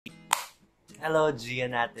Hello,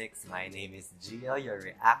 Geonatics. My name is Gio, your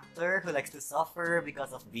reactor who likes to suffer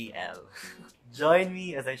because of BL. Join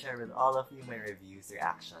me as I share with all of you my reviews,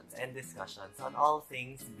 reactions, and discussions on all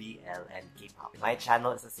things BL and K-pop. My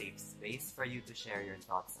channel is a safe space for you to share your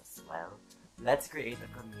thoughts as well. Let's create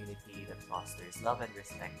a community that fosters love and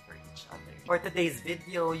respect for each other. For today's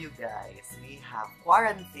video, you guys, we have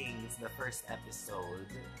Quaranthings, the first episode.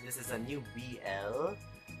 This is a new BL,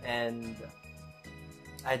 and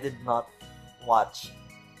I did not watch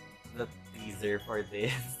the teaser for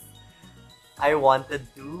this. I wanted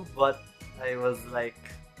to, but I was like,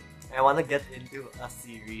 I want to get into a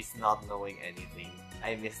series not knowing anything.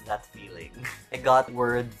 I miss that feeling. I got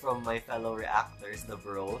word from my fellow reactors, the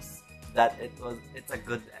bros, that it's a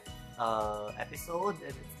good episode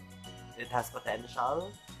and it has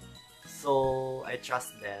potential. So I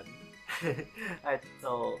trust them. I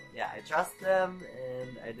trust them,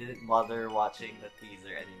 and I didn't bother watching the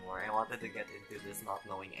teaser anymore. I wanted to get into this not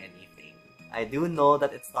knowing anything. I do know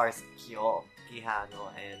that it stars Kyo,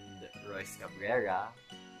 Quijano, and Royce Cabrera.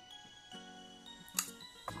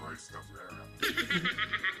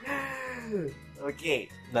 Okay,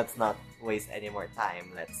 let's not waste any more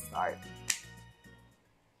time. Let's start.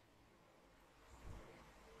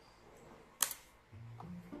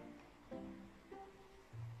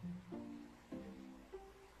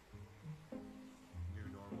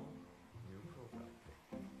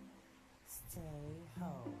 Stay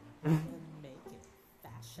home and make it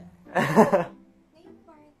fashion. Ngayong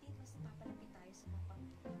quarantine, mas napalapit tayo sa mga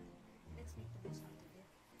pamilya. Let's make the most out of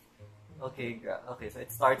it. Okay, so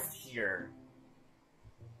it starts here.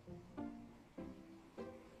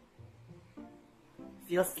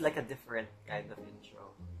 Feels like a different kind of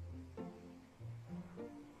intro.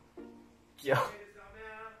 Kyo.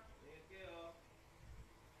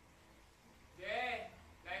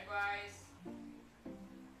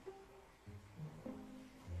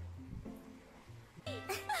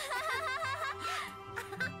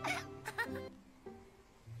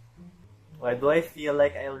 Why do I feel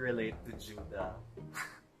like I'll relate to Judah?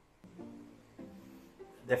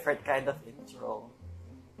 Different kind of intro.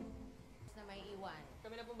 Na may iwan.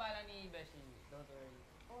 Kami na po bahala ni Beshi. Don't worry.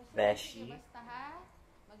 O, Beshi? sige, basta ha.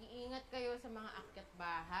 Mag-iingat kayo sa mga akyat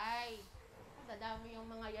bahay. Dadami yung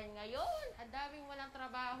mga yan ngayon. Ang daming walang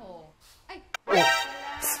trabaho. Ay! Wala!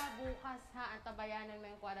 Bukas ha. Antabayanan mo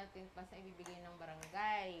yung quarantine pass na ibibigay ng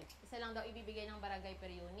barangay. Isa lang daw ibibigay ng barangay per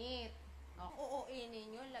unit. Oo,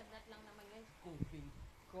 ninyo. Lagnat lang naman yun.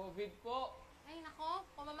 COVID po. Ay, nako.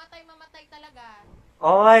 Kung mamatay talaga.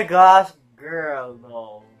 Oh my gosh, girl,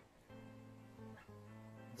 no.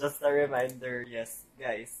 Just a reminder, yes,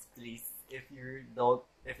 guys, please, if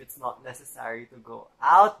it's not necessary to go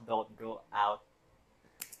out, don't go out.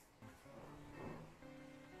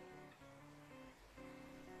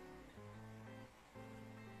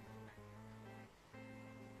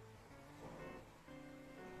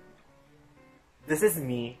 This is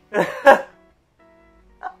me.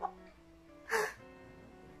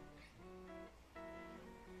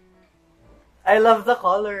 I love the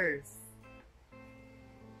colors.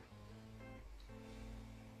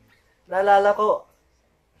 Naalala ko,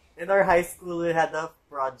 in our high school, we had a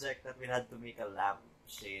project that we had to make a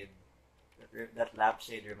lampshade. That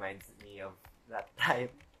lampshade reminds me of that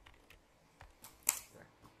time.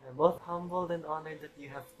 I'm both humbled and honored that you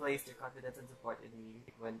have placed your confidence and support in me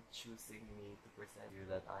when choosing me to present you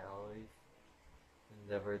that I always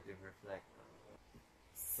endeavor to reflect.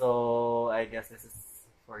 So, I guess this is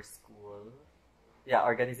for school. Yeah,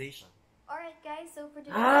 organization. Alright guys, so for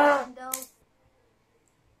today's window,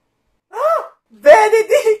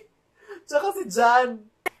 Benedict! Tsaka si John.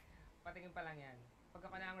 Patingin pa lang yan. Pagka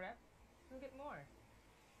ka na ang rep, you'll get more.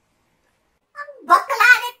 ang bakla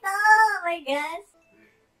nito! Oh my gosh!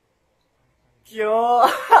 Kyo!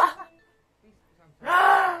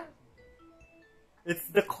 It's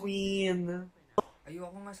the queen.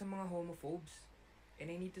 Ayoko nga sa mga homophobes. And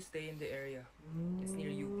I need to stay in the area. It's near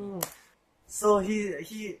UP. So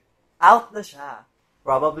he out na siya.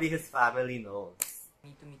 Probably his family knows. I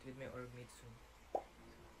need to meet with my orgmates soon.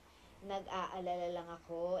 Nag-aalala lang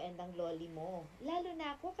ako and ang loli mo. Lalo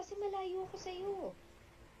na ako kasi malayo ako sa'yo.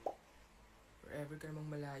 Forever ka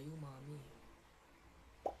namang malayo, mommy.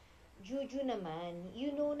 Juju naman, you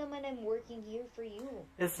know naman I'm working here for you.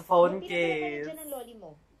 His phone Yung case. pinadala dyan ang loli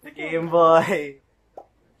mo. The Game Boy.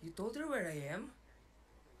 You told her where I am?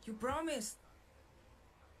 You promised.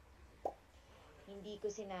 Hindi ko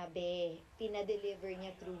sinabi. Pinadeliver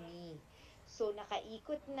niya through me. So,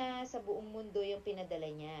 nakaikot na sa buong mundo yung pinadala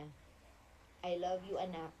niya. I love you,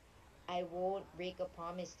 anak. I won't break a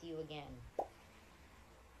promise to you again.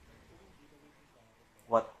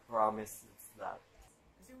 What promise? promise it's that.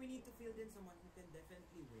 Kasi we need to fill din someone who can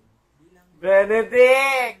definitely win. Bilang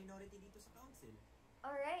Benedict! minority dito sa council.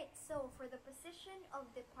 Alright, so for the position of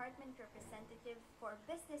department representative for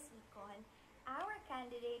Business Econ, our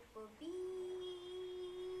candidate will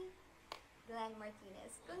be Glenn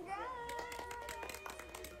Martinez. Congrats!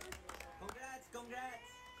 Congrats! Congrats!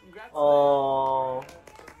 Congrats, Oh.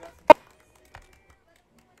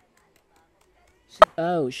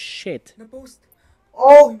 Oh, shit. Na-post.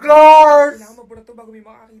 Oh gosh! Kailangan mabura to bago may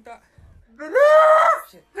makakita. Bilis!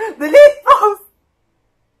 Shit. Delete post!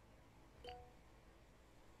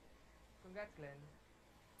 Congrats, Glenn.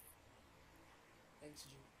 Thanks,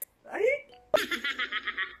 Ju. Ay!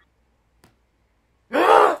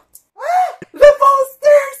 The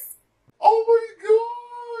posters! Oh my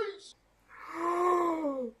gosh!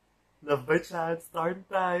 Love by chance, storm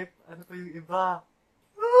type. Ano pa yung iba?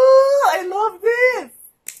 I love this!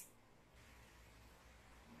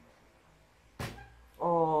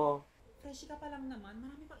 Oh. Fresh ka pa lang naman,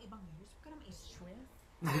 marami pang ibang news. Huwag ka naman i-stress.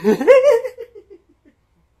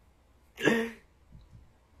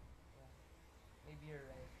 Maybe you're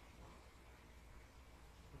right.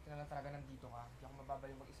 Buti na lang talaga nandito ka. Hindi ako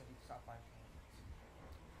mababalik mag-isa dito sa apartment.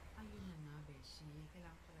 Ayun na nga, Beshi.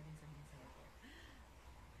 Kailangan ko talagang sabihin sa'yo to.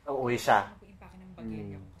 Uuwi siya. Ano ko impake ng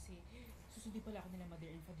bagerya ko kasi susundin pala ako nila mother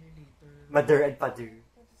and father later. Mother and father.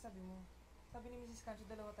 Ano sabi mo? Sabi ni Mrs. Cancho,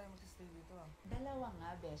 dalawa tayo magsistay dito ah. Dalawa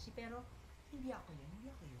nga, Beshi, pero hindi ako yun.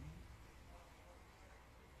 Hindi ako yun.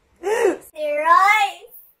 Si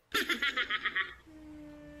Royce!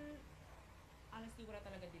 Honestly, wala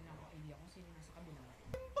talaga din ako idea kung sino nasa kabila.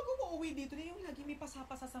 Pag umuwi dito na yung lagi may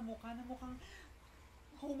pasapasa sa mukha na mukhang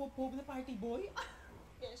homophobe na party boy.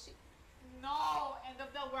 Beshi. No! End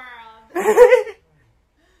of the world!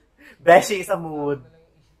 Beshi is a mood. Ano lang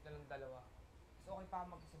yung isip na lang dalawa. So okay pa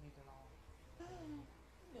mag-isa dito na ako.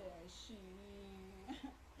 Beshi.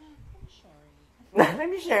 I'm sorry.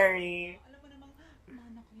 I'm Sherry. Alam mo namang,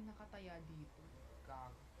 manak yung nakataya dito.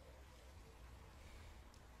 Gag.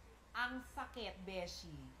 Ang sakit,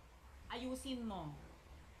 Beshi. Ayusin mo.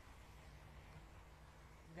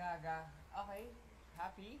 Gaga. Okay.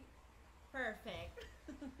 Happy? Perfect.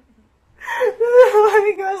 Oh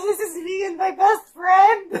my gosh, this is me and my best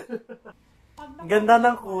friend! Pag Ganda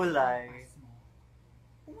ng nakuha mo kulay. ang pass mo,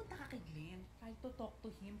 pumunta ka kay Glenn, try to talk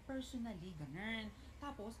to him personally, ganun.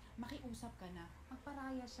 Tapos, makiusap ka na,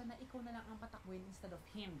 magparaya siya na ikaw na lang ang patakbuhin instead of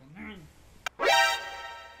him, ganun.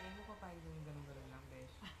 Tingin mo papayag yung ganun-ganun lang,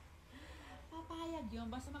 besh. Papayag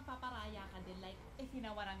yun, basta magpaparaya ka din, like, if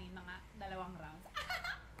hinawaran yung mga 2 rounds.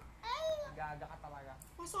 Gaga ka talaga.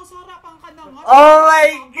 Masasarapan ka na nga. Oh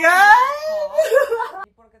my god!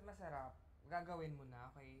 Hindi porket masarap, gagawin mo na,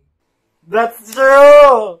 okay? That's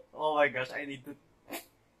true! Oh my gosh, I need to...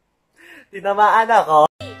 Tinamaan ako.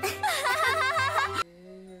 Shit.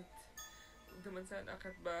 Huwag naman sana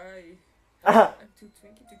akat bye. Ah. I'm too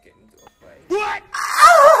twinky to get into a fight.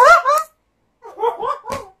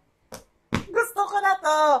 Gusto ko na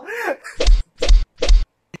to!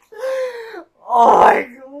 Oh my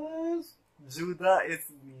gosh! Judah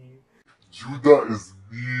is me. Judah is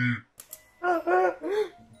me.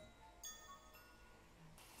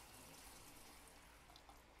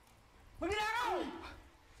 Magnanakaw!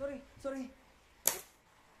 Sorry.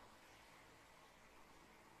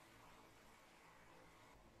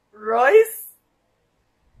 Royce?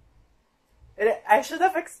 I should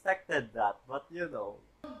have expected that, but you know.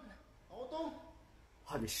 Ako to.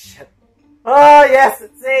 Holy shit. Oh, yes!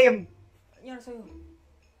 Same! Nangyari sa'yo?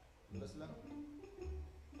 Bulas lang.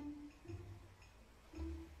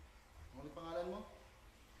 Ano yung pangalan mo?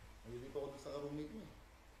 Nalilito ko doon sa roommate mo eh.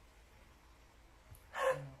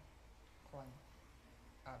 Kwan.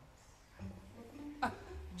 Abs. Ah!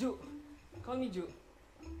 Ju! Call me Ju.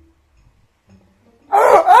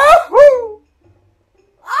 Ah! Ah! Woo!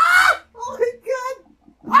 Ah! Oh my god!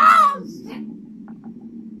 Ah! Shit!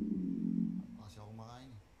 Kasi ako kumakain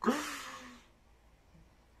eh.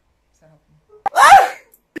 Sarap mo.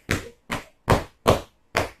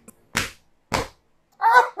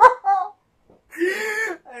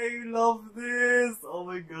 I love this! Oh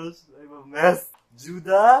my gosh, I'm a mess.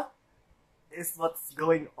 Judah is what's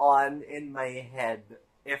going on in my head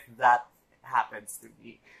if that happens to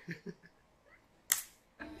me.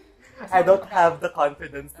 I don't have the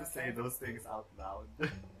confidence to say those things out loud.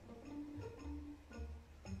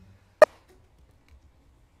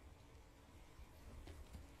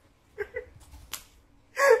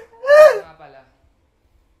 Nga pala.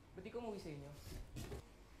 Ba't di ko umuwi sa inyo?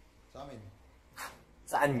 Sa amin.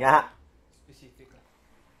 Saan nga? Specific ah.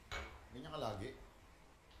 Ganyan ka lagi.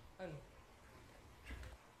 Ano?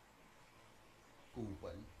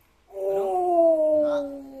 Kupal.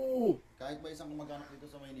 ba isang mag-anak dito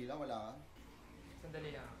sa Maynila? Wala ka? Sandali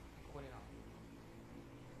lang. Kukunin ako.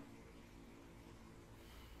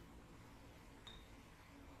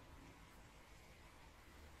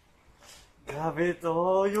 Grabe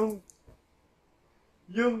to,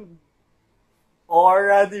 yung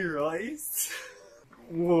aura ni Royce.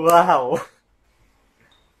 Wow.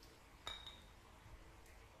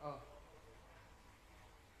 Oh,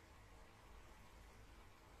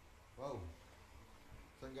 Wow.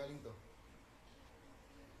 Saan galing to?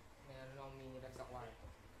 mayroon akong mini ref sa kwarto.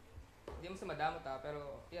 Hindi mo sa madamot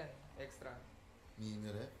pero yan, extra.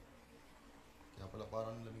 Mini ref? Kaya pala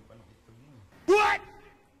parang lamig pa ng itlog mo eh.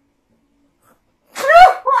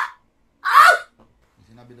 May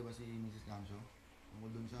sinabi na ba si Mrs. Gancho? Tungkol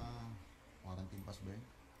dun sa quarantine pass ba yun?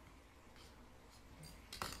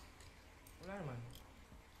 Wala naman.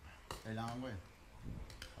 Kailangan ko eh.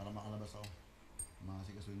 Para makalabas ako. Mga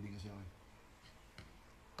sigasuhin din kasi ako eh.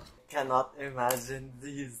 Cannot imagine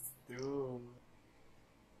these two.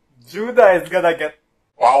 Judah is gonna get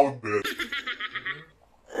pounded.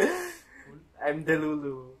 I'm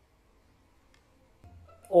Delulu.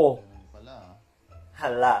 Oh, Ganun pala ah.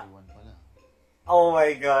 hala. Iwan pala. Oh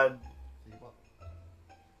my god. Sige po.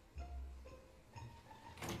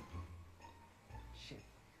 Shit.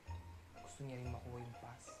 Gusto niya rin makuha yung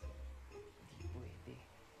pass. Hindi pwede.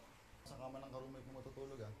 Sa kama ng karumay ko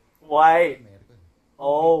matutulog ah. Why? American.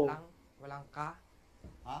 Oh. Roommate lang. Walang ka.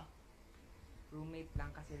 Ha? Roommate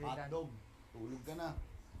lang kasi Redan. Hotdog. Tulog ka na.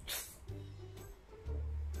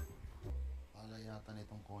 Pala yata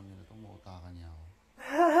nitong konyo na itong mautakan niya ako.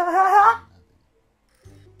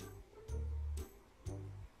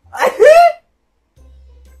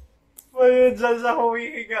 Ayun, dyan siya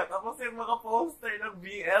humihiga. Tapos yung mga poster ng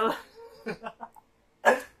BL.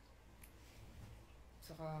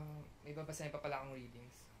 Saka may babasahin pa pala akong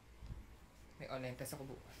readings. May online test ako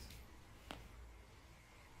bukas.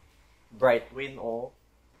 Bright win, oh.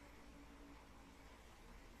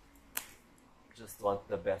 Just want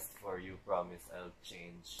the best for you. Promise I'll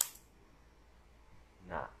change.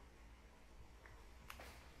 Nah.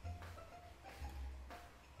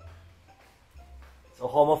 So,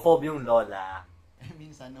 homophobe yung lola. Eh,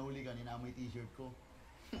 minsan nahuli ka, ninamoy t-shirt ko.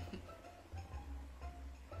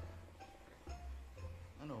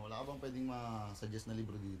 Ano, wala ka bang pwedeng ma-suggest na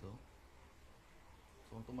libro dito?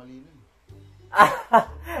 So, kung tumalino eh.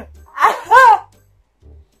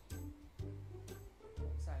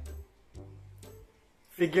 Saan?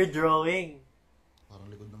 Figure drawing. Parang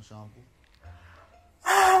likod ng shampoo.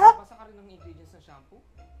 Basa ka rin ng ingredients ng shampoo?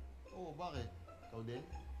 Oo, bakit? Ikaw din?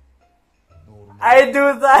 Normal. I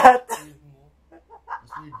do that! Weird mo.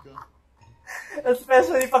 Mas weird ka.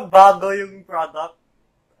 Especially pag bago yung product.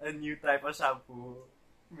 A new type of shampoo.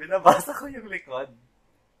 Binabasa ko yung likod.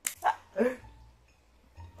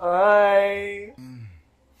 Ay!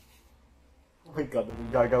 Oh my god, anong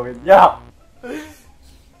gagawin niya?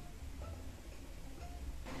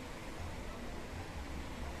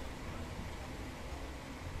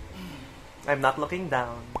 I'm not looking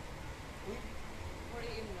down. 4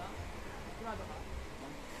 AM na? Sigurado ka?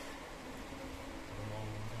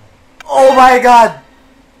 Oh my god!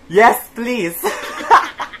 Yes, please!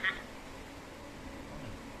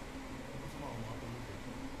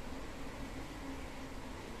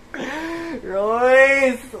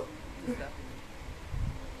 Royce! Is that?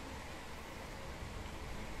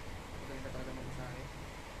 Magaling ka talaga magsahe.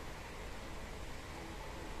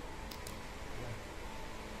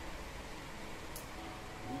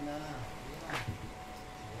 Hindi na. Hindi na.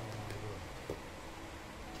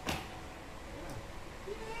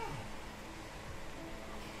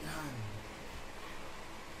 Yan.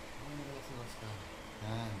 Relax ka.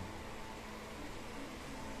 Yan.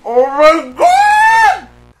 Oh my god!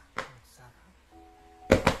 Sarap.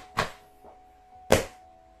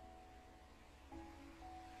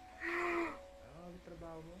 Ano ang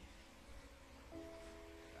trabaho mo?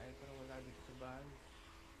 Ayaw ko na wala dito sa bahay.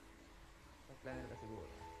 Planner ka siguro.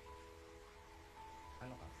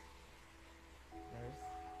 Ano ka? Nurse?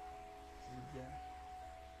 Media?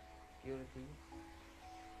 Security?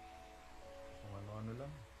 Kung ano-ano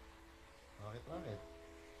lang. Bakit?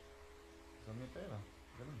 Saan may pera?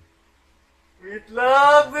 Ganun. Wait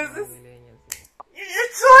lang! This is... Millennials.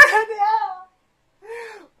 It's hard now!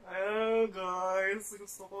 Ayun guys,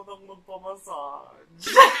 gusto ko nang magpamassage.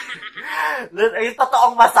 Yung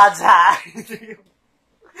totoong massage ha!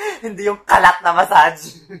 Hindi yung kalat na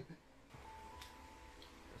massage.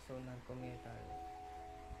 So non-committal.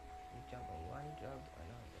 We jump on one job,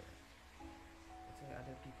 another. That's why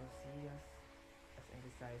other people see us as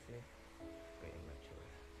indecisive, kaya immature.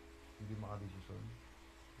 Hindi makadesisyon.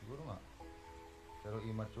 Siguro nga. Pero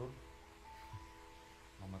immature.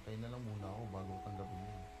 Mamatay na lang muna ako bago tanggapin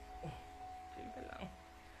yun. Chill ka lang.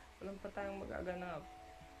 Walang pa tayong magaganap.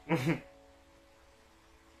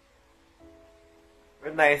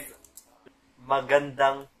 But nice.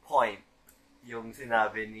 Magandang point yung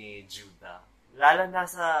sinabi ni Judah. Lalo na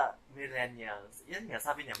sa millennials. Yan nga,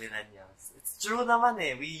 sabi niya, millennials. It's true naman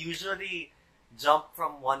eh. We usually jump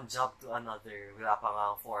from one job to another. Wala pa nga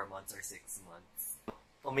 4 months or 6 months.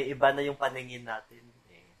 Umiiba na yung paningin natin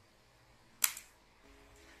eh.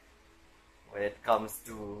 When it comes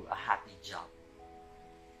to a happy job.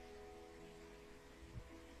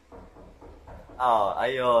 Oh,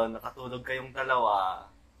 ayun. Nakatulog kayong dalawa.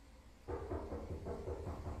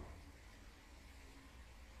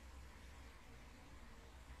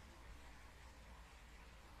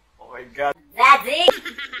 Oh my God. That's it!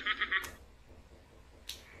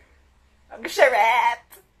 Ang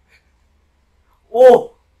charette!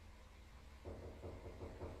 Oh!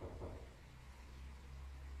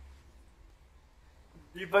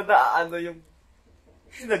 Di ba na ano yung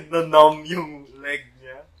nagnanumb yung leg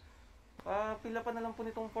niya? Pila pa na lang po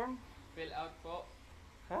nitong form. Fill out po.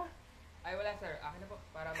 Ha? Ay, wala sir. Akin na po.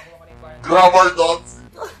 Para makuha ko na yung quarantine. Grammar dots!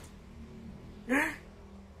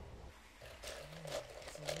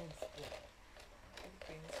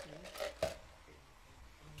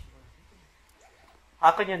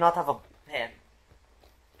 How can you not have a pen?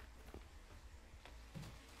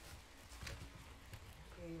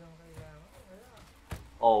 Kailang kailangan. Wala.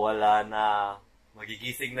 Oh, wala na.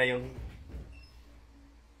 Magigising na yung...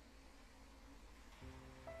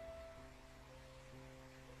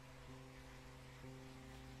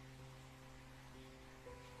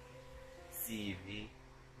 CV.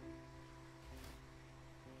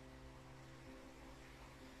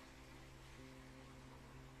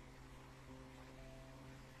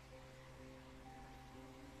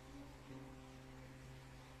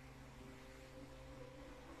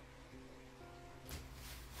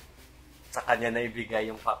 Sa kanya na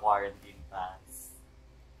ibigay yung pa-quarantine pass.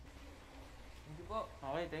 Thank you po.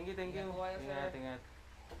 Okay, thank you. Ingat po kayo, sir. Ingat.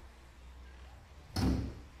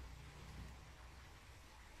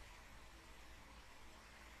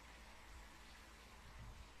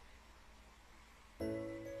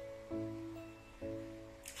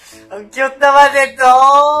 Ang cute naman ito!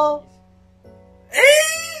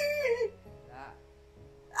 Eh!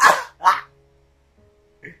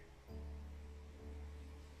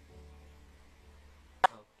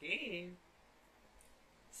 Okay.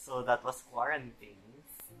 So that was Quaranthings.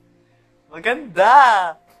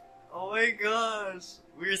 Maganda! Oh my gosh!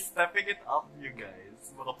 We're stepping it up, you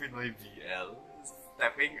guys. Mga Pinoy BL.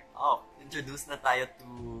 Stepping up. Introduce na tayo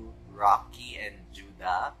to Rocky and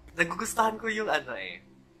Judah. Nagugustuhan ko yung ano eh.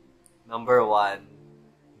 Number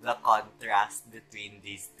 1, the contrast between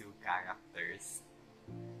these two characters.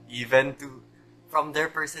 Even from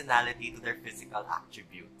their personality to their physical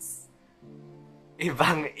attributes.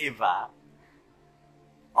 Ibang-iba.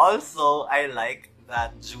 Also, I like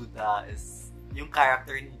that Judah is... Yung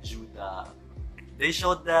character ni Judah, they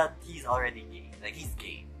showed that he's already gay. Like, he's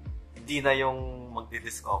gay. Hindi na yung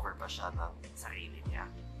magdi-discover pa siya ng sarili niya.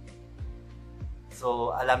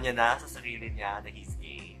 So, alam niya na sa sarili niya na he's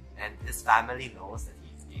gay. And his family knows that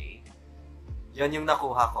he's gay. Yun yung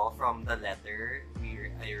nakuha ko from the letter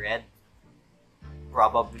I read.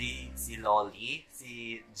 Probably si Lolly,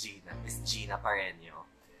 si Gina, Miss Gina Pareño.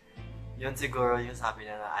 Yun siguro yung sabi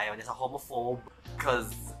niya na ayaw niya sa homophobe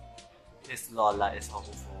because his lola is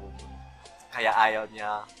homophobe. Kaya ayaw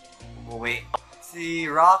niya umuwi. Si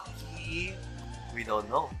Rocky, we don't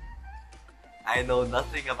know. I know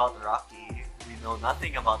nothing about Rocky. We know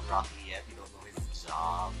nothing about Rocky yet. We don't know his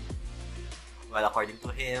job. Well, according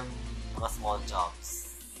to him, mga small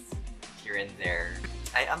jobs here and there.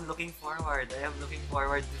 I am looking forward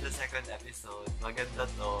to the second episode. Maganda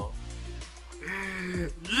to.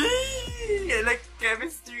 Yay! Like,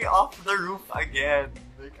 chemistry off the roof again.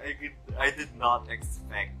 Like, I did not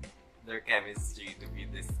expect their chemistry to be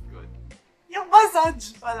this good. Yung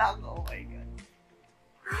massage pa lang, oh my god.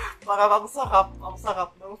 Parang ang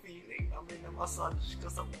sarap ng feeling na may na-massage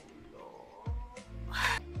ka sa ulo.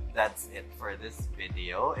 That's it for this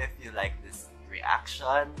video. If you like this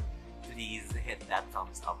reaction, please hit that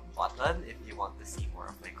thumbs up button. If you want to see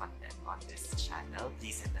more of my content on this channel,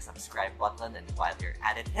 please hit the subscribe button, and while you're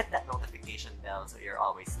at it, hit that notification bell so you're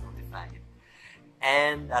always notified.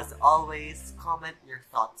 And as always, comment your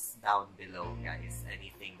thoughts down below, guys.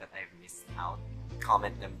 Anything that I've missed out,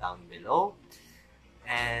 comment them down below.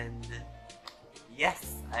 And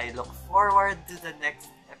yes, I look forward to the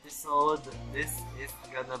next episode. This is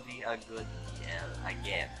gonna be a good TL.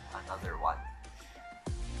 Again, another one.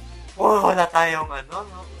 Oh, wala tayong ano,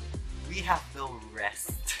 no? we have no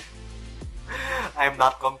rest. I'm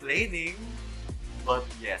not complaining, but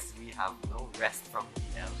yes, we have no rest from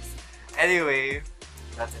BLs. Anyway,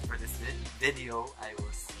 that's it for this video. I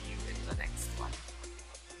will see you in the next one.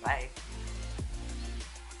 Bye!